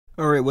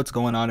Alright, what's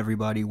going on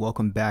everybody?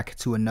 Welcome back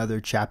to another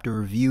chapter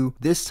review.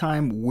 This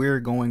time we're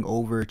going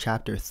over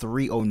chapter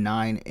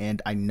 309,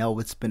 and I know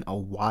it's been a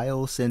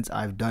while since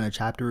I've done a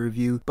chapter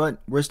review,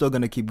 but we're still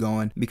going to keep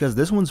going because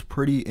this one's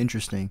pretty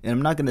interesting. And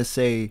I'm not going to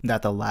say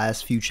that the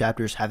last few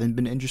chapters haven't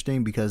been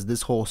interesting because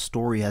this whole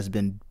story has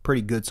been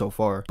pretty good so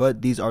far,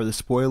 but these are the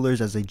spoilers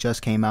as they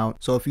just came out.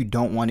 So if you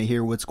don't want to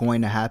hear what's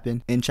going to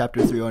happen in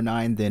chapter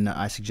 309, then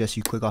I suggest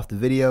you click off the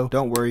video.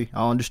 Don't worry,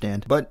 I'll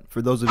understand. But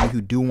for those of you who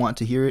do want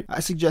to hear it,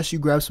 I suggest you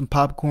grab some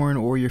popcorn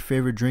or your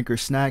favorite drink or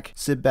snack,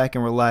 sit back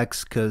and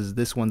relax because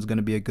this one's going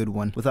to be a good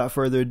one. Without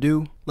further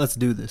ado, let's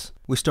do this.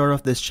 We start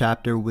off this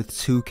chapter with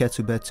two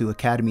Ketsubetsu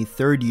Academy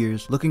third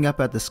years looking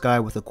up at the sky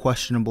with a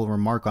questionable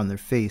remark on their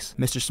face.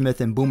 Mr. Smith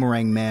and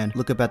Boomerang Man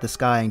look up at the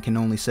sky and can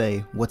only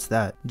say, "What's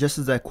that?" Just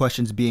as that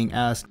question's being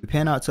asked, we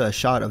pan out to a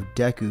shot of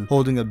Deku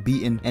holding a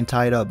beaten and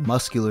tied up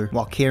Muscular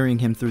while carrying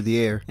him through the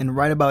air. And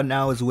right about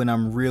now is when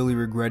I'm really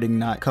regretting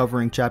not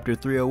covering chapter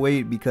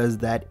 308 because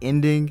that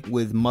ending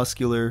with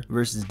Muscular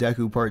versus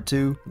Deku part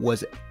 2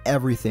 was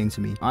everything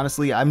to me.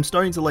 Honestly, I'm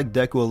starting to like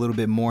Deku a little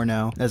bit more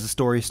now as the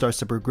story starts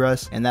to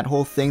progress, and that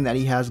whole thing that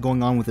he has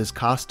going on with his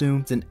costume,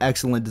 it's an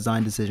excellent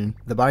design decision.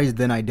 The body is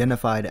then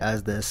identified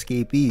as the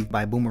escapee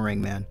by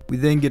Boomerang Man. We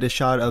then get a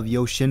shot of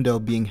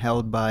Yoshindo being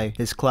held by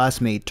his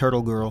classmate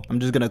Turtle Girl. I'm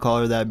just gonna call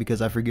her that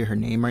because I forget her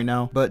name right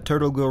now, but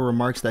Turtle Girl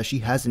remarks that she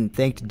hasn't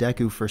thanked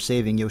Deku for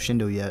saving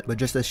Yoshindo yet. But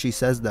just as she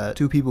says that,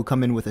 two people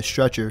come in with a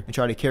stretcher and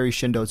try to carry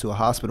Shindo to a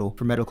hospital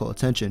for medical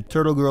attention.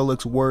 Turtle Girl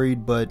looks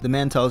worried, but the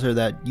man tells her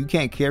that you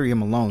can't carry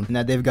him alone and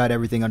that they've got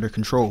everything under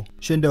control.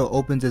 Shindo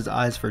opens his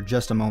eyes for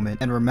just a moment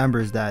and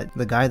remembers that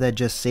the guy that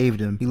just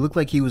saved him, he looked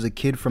like he was a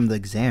kid from the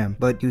exam,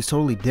 but he was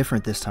totally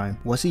different this time.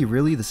 Was he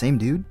really the same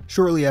dude?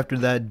 Shortly after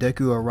that,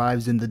 Deku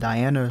arrives in the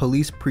Diana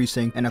police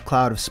precinct in a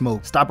cloud of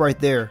smoke. "Stop right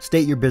there,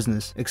 state your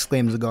business,"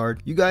 exclaims the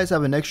guard. "You guys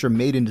have an extra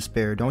maiden to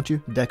spare, don't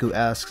you?" Deku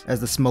asks as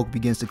the smoke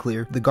begins to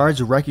clear. The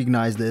guards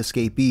recognize the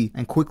escapee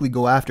and quickly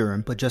go after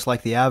him, but just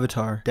like the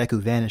Avatar,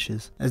 Deku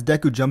vanishes. As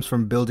Deku jumps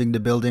from building to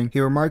building, he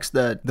remarks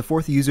that the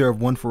fourth user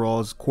of One For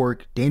All's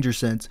Quirk, Danger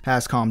Sense,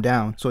 has calmed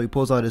down, so he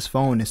pulls out his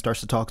phone and starts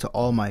to talk to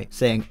All Might,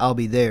 saying, "I'll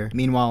be there."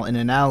 Meanwhile, in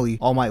an alley,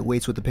 All Might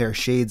waits with a pair of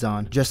shades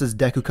on. Just as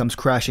Deku comes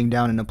crashing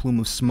down in a plume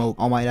of smoke,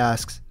 All Might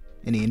asks,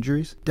 "Any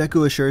injuries?"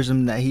 Deku assures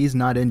him that he's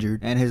not injured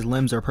and his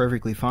limbs are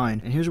perfectly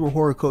fine. And here's where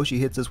Horikoshi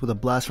hits us with a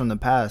blast from the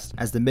past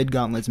as the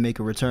mid-gauntlets make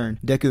a return.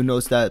 Deku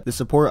notes that the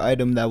support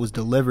item that was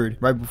delivered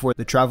right before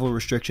the travel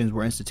restrictions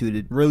were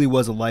instituted really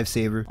was a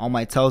lifesaver. All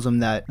Might tells him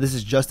that this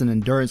is just an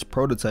endurance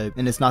prototype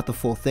and it's not the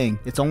full thing.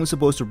 It's only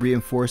supposed to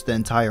reinforce the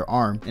entire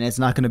arm and it's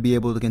not going to be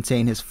able to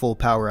contain his full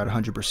power at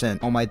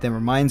 100%. All Might then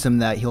reminds him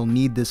that he'll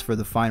need this for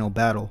the final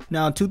battle.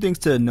 Now, two things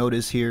to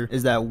notice here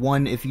is that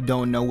one, if you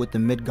don't know what the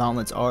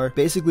mid-gauntlets are,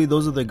 basically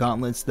those are the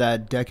gauntlets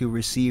that Deku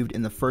received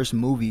in the first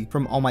movie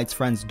from All Might's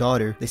friend's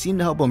daughter. They seem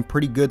to help him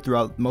pretty good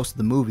throughout most of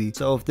the movie,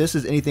 so if this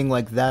is anything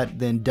like that,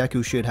 then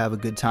Deku should have a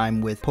good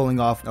time with pulling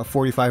off a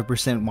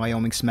 45%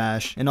 Wyoming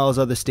smash and all his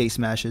other state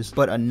smashes.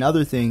 But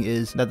another thing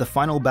is that the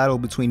final battle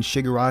between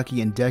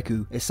Shigiraki and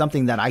Deku is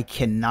something that I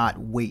cannot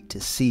wait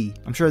to see.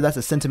 I'm sure that's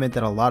a sentiment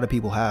that a lot of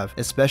people have,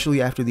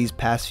 especially after these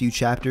past few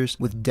chapters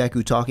with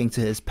Deku talking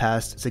to his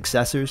past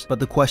successors. But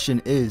the question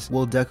is,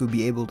 will Deku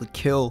be able to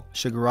kill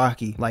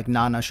Shigiraki like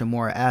Nana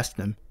Shimura asked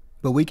him?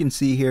 But we can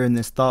see here in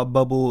this thought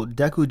bubble,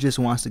 Deku just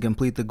wants to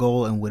complete the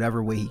goal in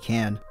whatever way he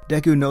can.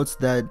 Deku notes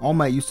that All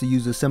Might used to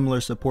use a similar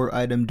support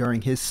item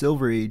during his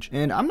Silver Age,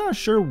 and I'm not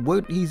sure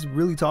what he's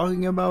really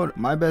talking about.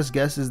 My best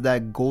guess is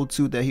that gold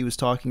suit that he was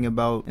talking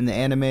about in the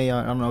anime.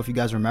 I don't know if you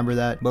guys remember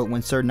that, but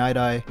when Sir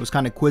Night-Eye was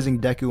kind of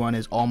quizzing Deku on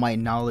his All Might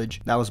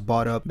knowledge, that was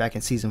brought up back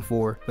in season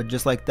 4. But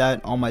just like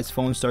that, All Might's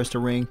phone starts to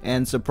ring,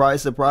 and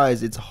surprise,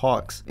 surprise, it's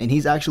Hawks. And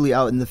he's actually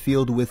out in the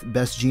field with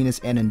Best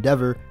Jeanist and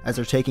Endeavor as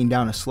they're taking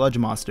down a sludge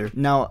monster.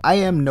 Now, I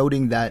am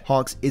noting that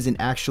Hawks isn't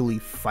actually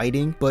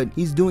fighting, but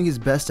he's doing his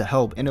best to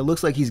help, and it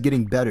looks like he's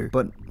getting better.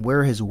 But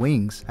where are his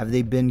wings? Have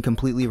they been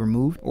completely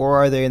removed? Or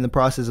are they in the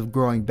process of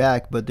growing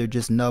back, but they're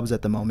just nubs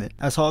at the moment?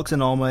 As Hawks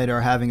and All Might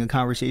are having a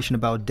conversation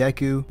about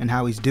Deku and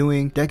how he's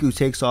doing, Deku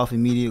takes off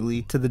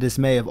immediately to the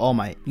dismay of All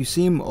Might. "You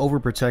seem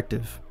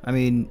overprotective. I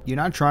mean, you're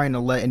not trying to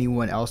let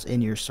anyone else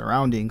in your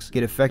surroundings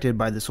get affected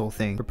by this whole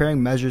thing.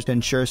 Preparing measures to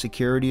ensure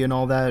security and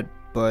all that,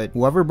 but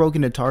whoever broke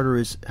into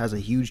Tartarus has a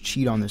huge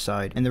cheat on their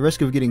side, and the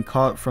risk of getting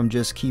caught from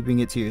just keeping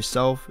it to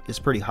yourself is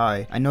pretty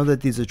high. I know that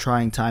these are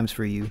trying times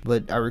for you,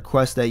 but I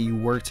request that you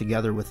work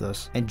together with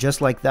us." And just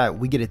like that,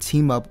 we get a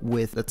team up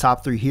with the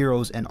top 3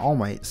 heroes and All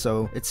Might,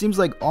 so it seems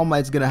like All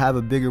Might's gonna have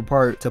a bigger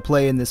part to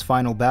play in this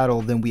final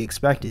battle than we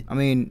expected. I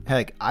mean,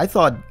 heck, I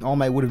thought All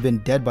Might would have been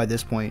dead by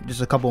this point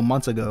just a couple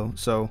months ago,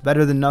 so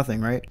better than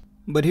nothing, right?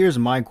 But here's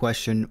my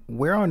question,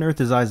 where on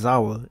earth is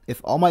Aizawa? If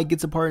All Might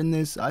gets a part in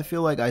this, I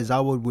feel like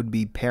Aizawa would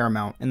be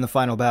paramount in the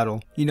final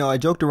battle. You know, I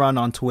joked around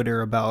on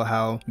Twitter about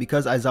how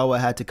because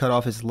Aizawa had to cut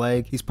off his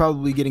leg, he's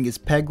probably getting his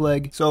peg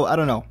leg, so I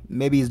don't know,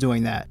 maybe he's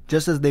doing that.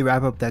 Just as they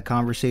wrap up that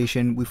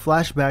conversation, we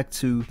flash back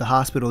to the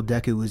hospital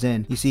Deku was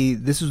in. You see,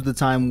 this was the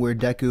time where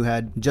Deku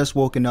had just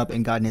woken up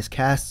and gotten his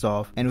casts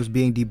off and was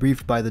being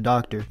debriefed by the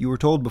doctor. You were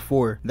told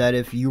before that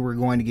if you were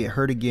going to get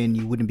hurt again,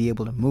 you wouldn't be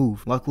able to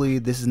move. Luckily,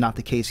 this is not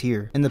the case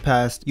here. In the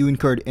past, you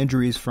incurred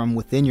injuries from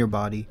within your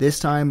body. This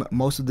time,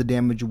 most of the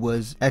damage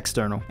was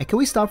external. And can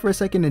we stop for a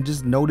second and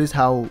just notice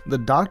how the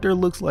doctor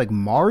looks like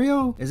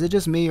Mario? Is it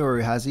just me, or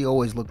has he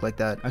always looked like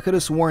that? I could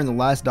have sworn the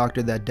last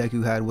doctor that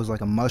Deku had was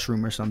like a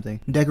mushroom or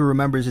something. Deku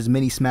remembers his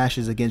many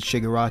smashes against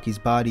Shigiraki's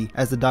body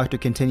as the doctor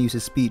continues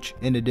his speech.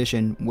 In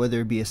addition,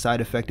 whether it be a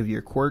side effect of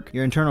your quirk,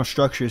 your internal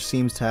structure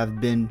seems to have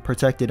been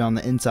protected on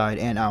the inside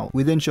and out.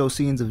 We then show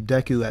scenes of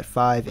Deku at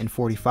 5 and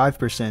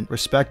 45%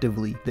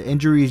 respectively. The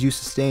injuries you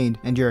sustained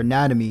and your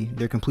anatomy,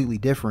 they're completely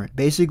different.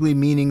 Basically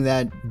meaning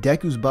that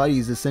Deku's body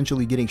is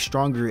essentially getting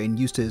stronger and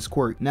used to his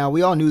quirk. Now,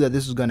 we all knew that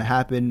this was going to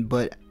happen,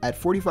 but at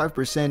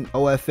 45%,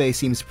 OFA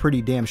seems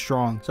pretty damn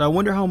strong. So I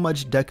wonder how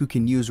much Deku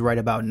can use right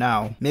about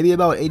now. Maybe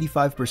about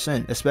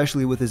 85%,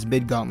 especially with his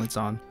mid gauntlets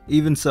on.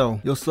 Even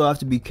so, you'll still have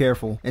to be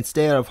careful and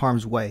stay out of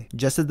harm's way.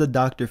 Just as the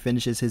doctor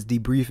finishes his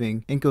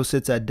debriefing, Inko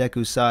sits at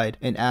Deku's side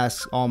and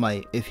asks All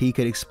Might if he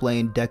could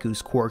explain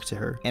Deku's quirk to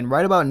her. And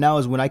right about now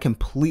is when I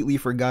completely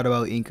forgot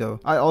about Inko.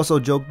 I also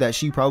joked that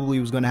she probably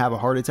was going to have a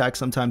heart attack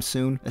sometime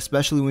soon,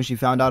 especially when she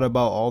found out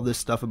about all this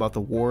stuff about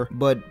the war.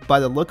 But by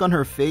the look on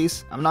her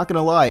face, I'm not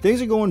gonna lie,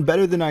 things are going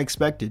better than I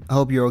expected. I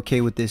hope you're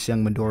okay with this,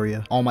 young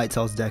Midorya, All Might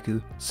tells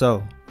Deku.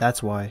 So,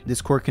 that's why.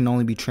 This quirk can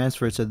only be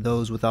transferred to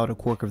those without a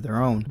quirk of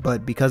their own.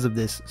 But because of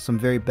this, some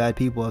very bad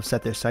people have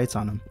set their sights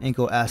on him.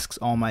 Inko asks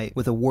All Might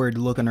with a worried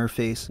look on her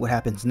face what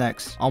happens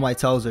next. All Might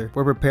tells her,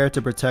 we're prepared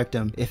to protect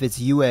him. If it's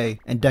UA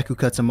and Deku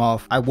cuts him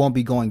off, I won't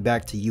be going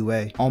back to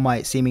UA. All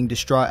Might seeming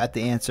distraught at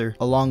the answer,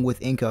 along with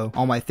Inko.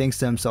 All Might thinks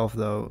to himself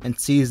though, and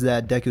sees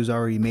that Deku's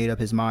already made up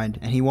his mind,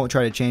 and he won't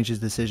try to change his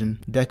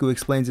decision. Deku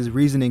explains his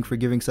reasoning for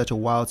giving such a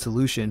wild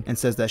solution, and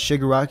says that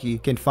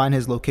Shigiraki can find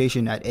his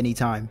location at any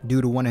time,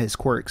 due to one of his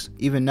quirks.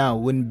 Even now,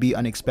 it wouldn't be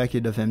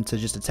unexpected of him to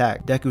just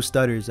attack. Deku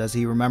stutters as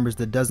he remembers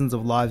the dozens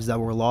of lives that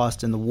were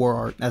lost in the war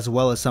arc, as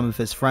well as some of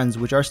his friends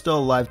which are still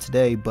alive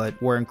today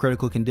but were in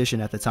critical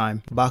condition at the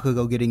time.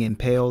 Bakugo getting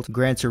impaled,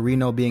 Gran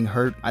Torino being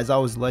hurt,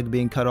 Aizawa's leg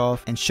being cut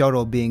off, and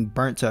Shoto being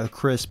burnt to a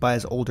crisp by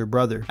his older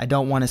brother. I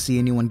don't want to see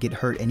anyone get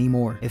hurt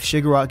anymore. If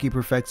Shigiraki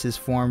perfects his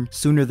form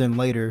sooner than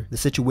later, the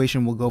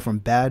situation will go from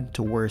bad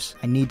to worse.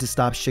 I need to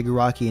stop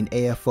Shigiraki and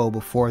AFO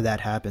before that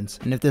happens.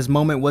 And if this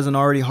moment wasn't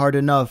already hard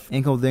enough,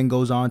 Inko then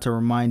goes on to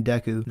remind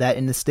Deku that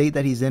in the state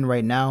that he's in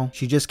right now,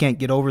 she just can't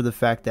get over the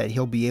fact that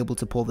he'll be able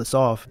to pull this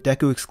off.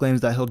 Deku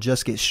exclaims that he'll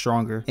just get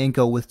stronger.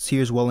 Inko, with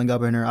tears welling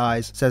up in her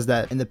eyes, says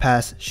that in the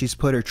past she's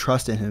put her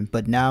trust in him,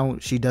 but now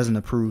she doesn't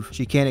approve.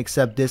 She can't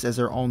accept this as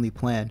her only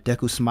plan.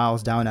 Deku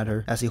smiles down at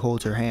her as he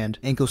holds her hand.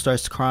 Inko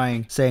starts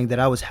crying, saying that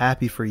I was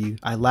happy for you.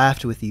 I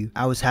laughed with you.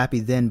 I was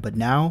happy then, but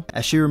now?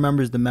 As she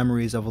remembers the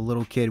memories of a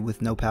little kid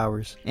with no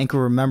powers.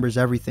 Inko remembers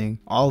everything.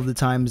 All of the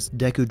times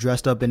Deku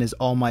dressed up in his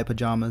All Might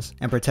pajamas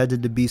and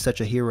pretended to be such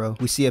a hero.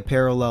 We see a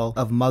parallel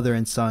of mother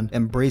and son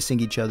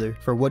embracing each other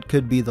for what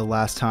could be the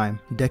last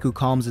time. Deku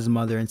calms his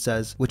mother and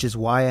says, which is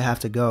why I have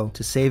to go,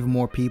 to save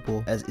more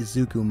people as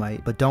Izuku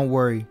might. But don't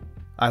worry,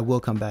 I will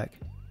come back.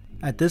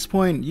 At this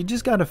point, you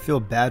just gotta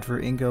feel bad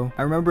for Inko.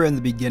 I remember in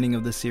the beginning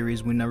of the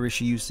series whenever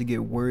she used to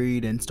get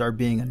worried and start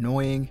being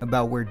annoying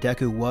about where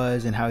Deku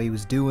was and how he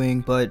was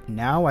doing, but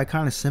now I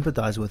kind of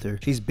sympathize with her.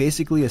 She's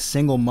basically a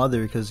single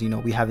mother because, you know,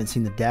 we haven't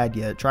seen the dad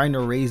yet, trying to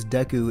raise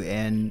Deku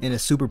and in a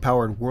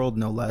superpowered world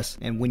no less.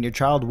 And when your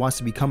child wants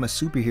to become a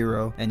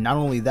superhero, and not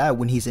only that,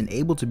 when he's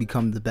unable to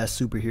become the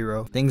best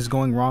superhero, things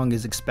going wrong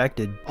is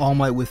expected. All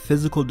Might, with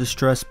physical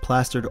distress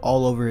plastered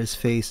all over his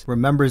face,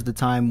 remembers the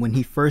time when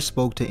he first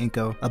spoke to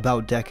Inko about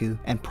Deku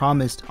and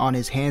promised on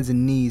his hands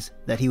and knees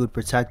that he would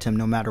protect him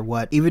no matter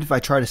what. Even if I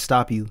try to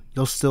stop you,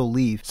 you'll still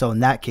leave. So in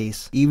that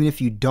case, even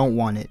if you don't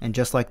want it. And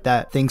just like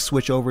that, things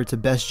switch over to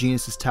Best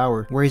Jeanist's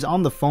tower, where he's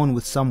on the phone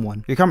with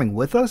someone. You're coming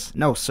with us?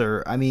 No,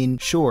 sir. I mean,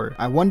 sure.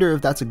 I wonder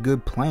if that's a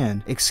good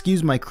plan.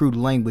 Excuse my crude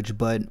language,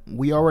 but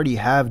we already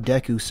have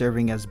Deku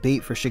serving as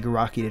bait for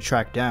Shigiraki to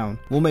track down.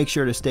 We'll make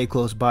sure to stay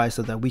close by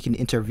so that we can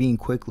intervene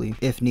quickly,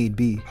 if need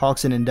be.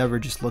 Hawks and Endeavor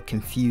just look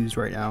confused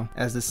right now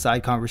as this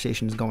side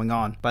conversation is going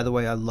on. By the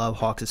way, I love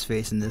Hawks'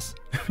 face in this.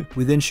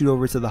 We then shoot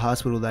over to the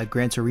hospital that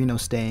Gran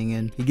Torino's staying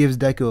in. He gives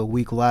Deku a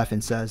weak laugh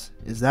and says,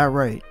 "Is that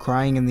right?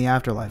 Crying in the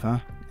afterlife, huh?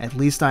 At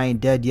least I ain't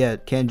dead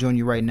yet. Can't join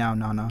you right now,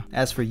 Nana.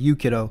 As for you,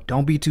 kiddo,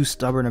 don't be too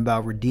stubborn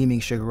about redeeming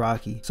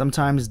Shigiraki.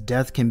 Sometimes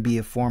death can be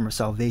a form of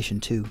salvation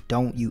too.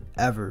 Don't you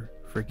ever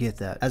Forget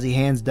that. As he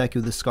hands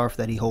Deku the scarf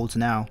that he holds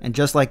now. And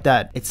just like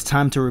that, it's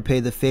time to repay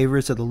the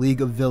favors of the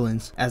League of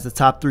Villains as the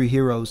top 3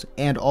 heroes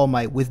and All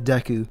Might with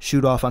Deku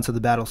shoot off onto the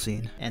battle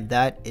scene. And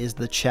that is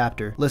the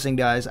chapter. Listen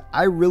guys,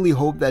 I really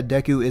hope that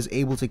Deku is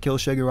able to kill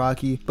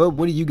Shigiraki, but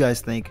what do you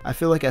guys think? I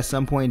feel like at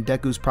some point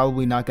Deku's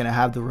probably not going to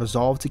have the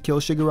resolve to kill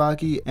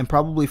Shigiraki and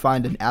probably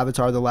find an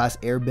Avatar the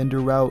Last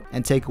Airbender route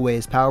and take away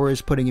his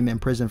powers, putting him in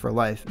prison for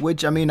life.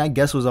 Which, I mean, I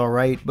guess was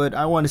alright, but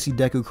I want to see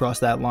Deku cross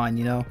that line,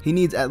 you know? He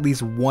needs at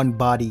least one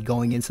body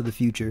going into the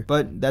future.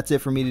 But that's it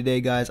for me today,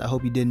 guys. I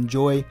hope you did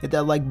enjoy. Hit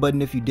that like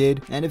button if you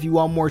did. And if you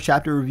want more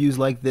chapter reviews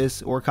like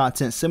this or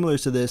content similar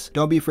to this,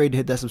 don't be afraid to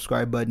hit that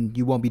subscribe button.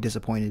 You won't be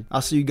disappointed.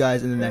 I'll see you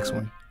guys in the next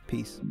one.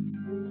 Peace.